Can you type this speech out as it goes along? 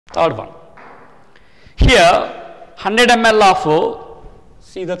Third one. Here 100 ml of,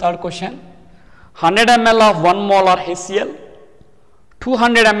 see the third question, 100 ml of 1 molar HCl,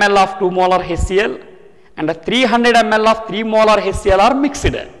 200 ml of 2 molar HCl and 300 ml of 3 molar HCl are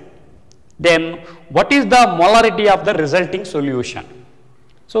mixed. Then what is the molarity of the resulting solution?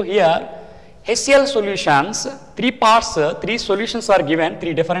 So here HCl solutions, 3 parts, 3 solutions are given,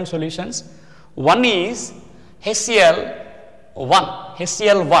 3 different solutions. One is HCl1,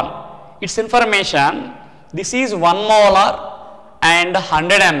 its information, this is 1 molar and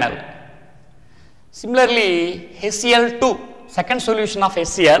 100 ml. Similarly, HCl2, second solution of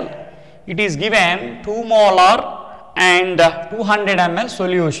HCl, it is given 2 molar and 200 ml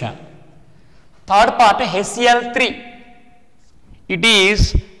solution. Third part HCl3, it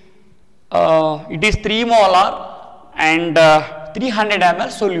is 3 molar and 300 ml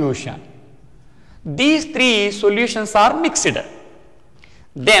solution. These 3 solutions are mixed.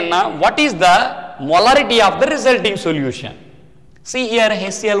 Then what is the molarity of the resulting solution? See here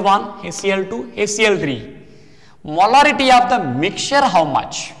HCl1, HCl2, HCl3. Molarity of the mixture how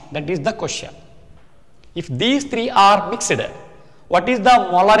much? That is the question. If these 3 are mixed, what is the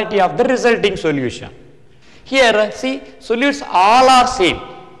molarity of the resulting solution? Here see solutes all are same.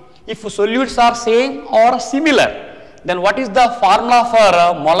 If solutes are same or similar, then what is the formula for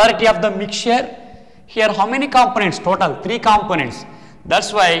molarity of the mixture? Here how many components? Total 3 components.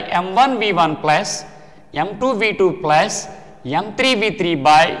 That's why M1V1 plus M2V2 plus M3V3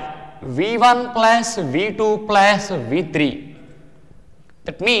 by V1 plus V2 plus V3.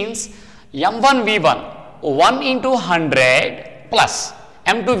 That means M1V1 1 into 100 plus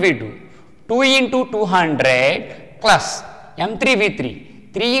M2V2 2 into 200 plus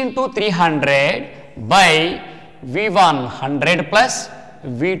M3V3 3 into 300 by V1 100 plus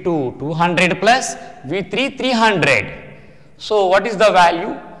V2 200 plus V3 300. So what is the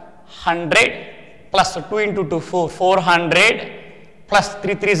value? 100 plus 2 into 2 400 plus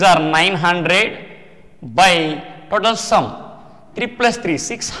 3 3s are 900 by total sum 3 plus 3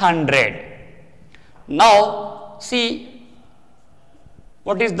 600. Now see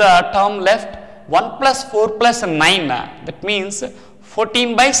what is the term left? 1 plus 4 plus 9, that means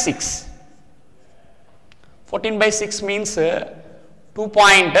 14 by 6. 14 by 6 means 2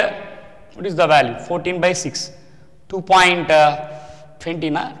 point, what is the value? 14 by 6,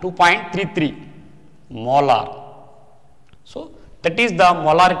 2.33 molar. So that is the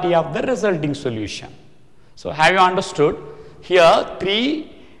molarity of the resulting solution. So have you understood? Here 3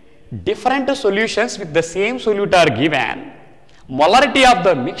 different solutions with the same solute are given. Molarity of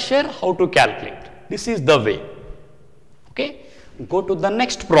the mixture, how to calculate? This is the way. Okay. Go to the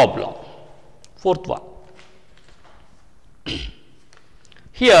next problem. Fourth one.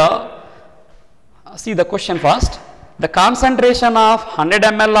 Here, see the question first. The concentration of 100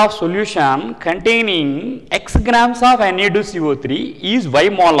 ml of solution containing x grams of Na2CO3 is Y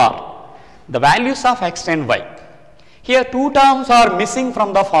molar. The values of x and y. Here 2 terms are missing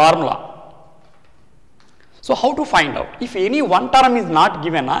from the formula. So how to find out? If any one term is not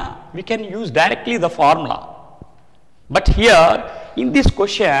given, we can use directly the formula. But here in this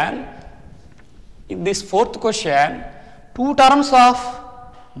question, in this fourth question, 2 terms of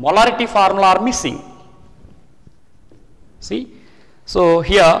molarity formula are missing. See, so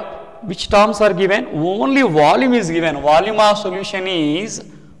here which terms are given? Only volume is given. Volume of solution is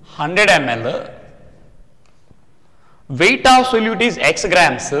 100 ml. Weight of solute is x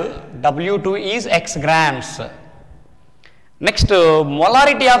grams. W2 is x grams. Next,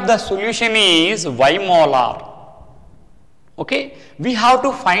 molarity of the solution is Y molar. Okay, we have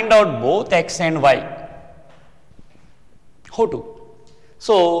to find out both x and y. How to?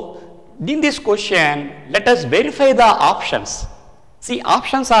 So in this question, let us verify the options. See,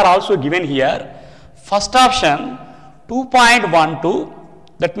 options are also given here. First option 2.12,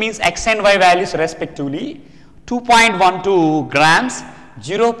 that means x and y values respectively, 2.12 grams,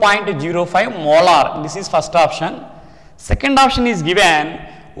 0.05 molar. This is first option. Second option is given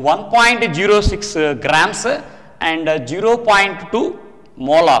 1.06 grams and 0.2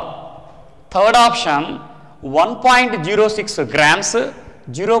 molar. Third option 1.06 grams,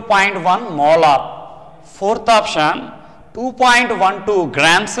 0.1 molar. Fourth option 2.12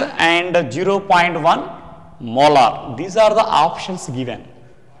 grams and 0.1 molar. These are the options given.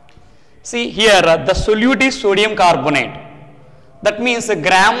 See here the solute is sodium carbonate. That means the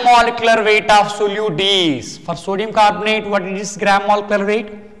gram molecular weight of solute is, for sodium carbonate, what is gram molecular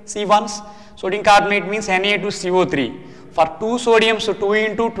weight? See once, sodium carbonate means Na2CO3. For 2 sodiums 2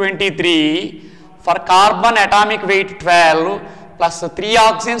 into 23, for carbon atomic weight 12 plus 3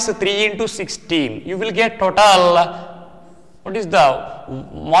 oxygens 3 into 16. You will get total What is the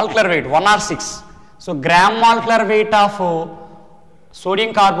molecular weight? 106. So gram molecular weight of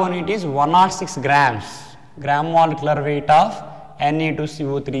sodium carbonate is 106 grams. Gram molecular weight of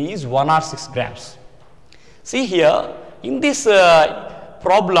Na2CO3 is 106 grams. See here, in this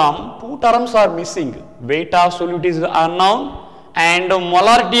problem, two terms are missing. Weight of solute is unknown and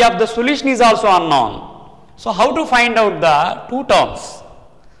molarity of the solution is also unknown. So how to find out the two terms?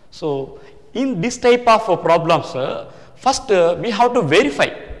 So in this type of problems, first we have to verify.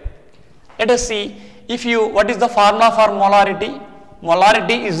 Let us see what is the formula for molarity?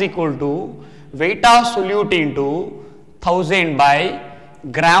 Molarity is equal to weight of solute into 1000 by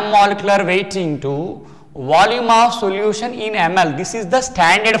gram molecular weight into volume of solution in ml. This is the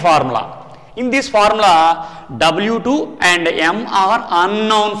standard formula. In this formula, W2 and M are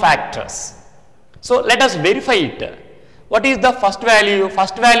unknown factors. So let us verify it. What is the first value?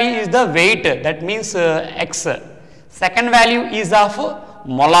 First value is the weight, that means X. Second value is of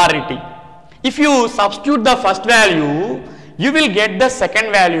molarity. If you substitute the first value, you will get the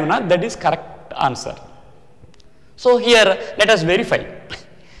second value, that is correct answer. So here let us verify.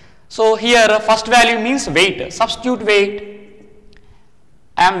 So here first value means weight, substitute weight.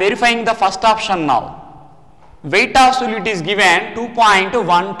 I am verifying the first option now. Weight of solute is given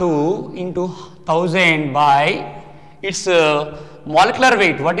 2.12 into 1000 by its molecular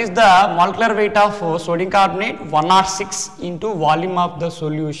weight. What is the molecular weight of sodium carbonate? 106 into volume of the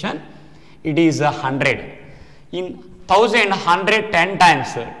solution, it is 100. In 1000, 100 10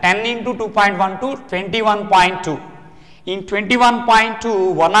 times, 10 into 2.12, 21.2. In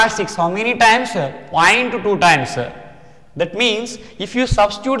 21.2, 106, how many times? 0.2 times. That means, if you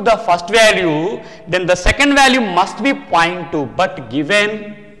substitute the first value, then the second value must be 0.2, but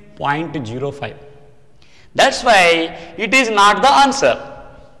given 0.05. That's why it is not the answer.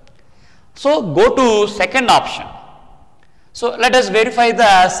 So, go to second option. So, let us verify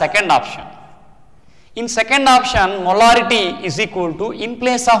the second option. In second option, molarity is equal to, in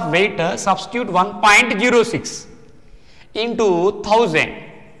place of weight, substitute 1.06 into 1000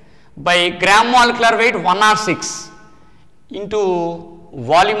 by gram molecular weight 106 into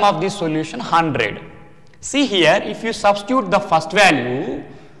volume of the solution 100. See here, if you substitute the first value,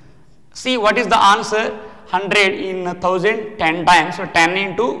 see what is the answer? 100 in 1000 10 times, so 10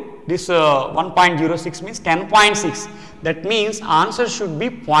 into this 1.06 means 10.6. That means answer should be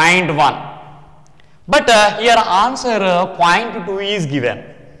 0.1. But here answer 0.2 is given.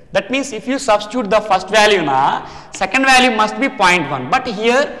 That means if you substitute the first value, second value must be 0.1, but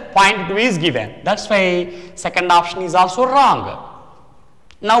here 0.2 is given. That's why second option is also wrong.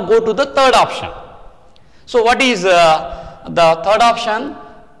 Now go to the third option. So what is the third option?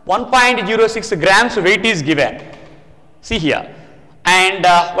 1.06 grams weight is given. See here. And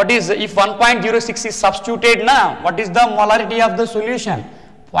what is, if 1.06 is substituted now, what is the molarity of the solution?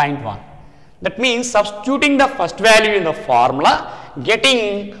 0.1. That means substituting the first value in the formula,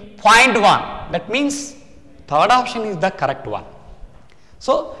 getting 0.1. That means third option is the correct one.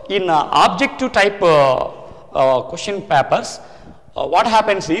 So in objective type question papers, what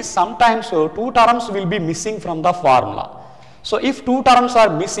happens is sometimes two terms will be missing from the formula. So if two terms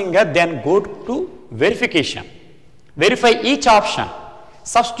are missing, then go to verification. Verify each option.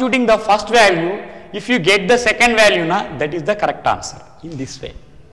 Substituting the first value, if you get the second value, that is the correct answer in this way.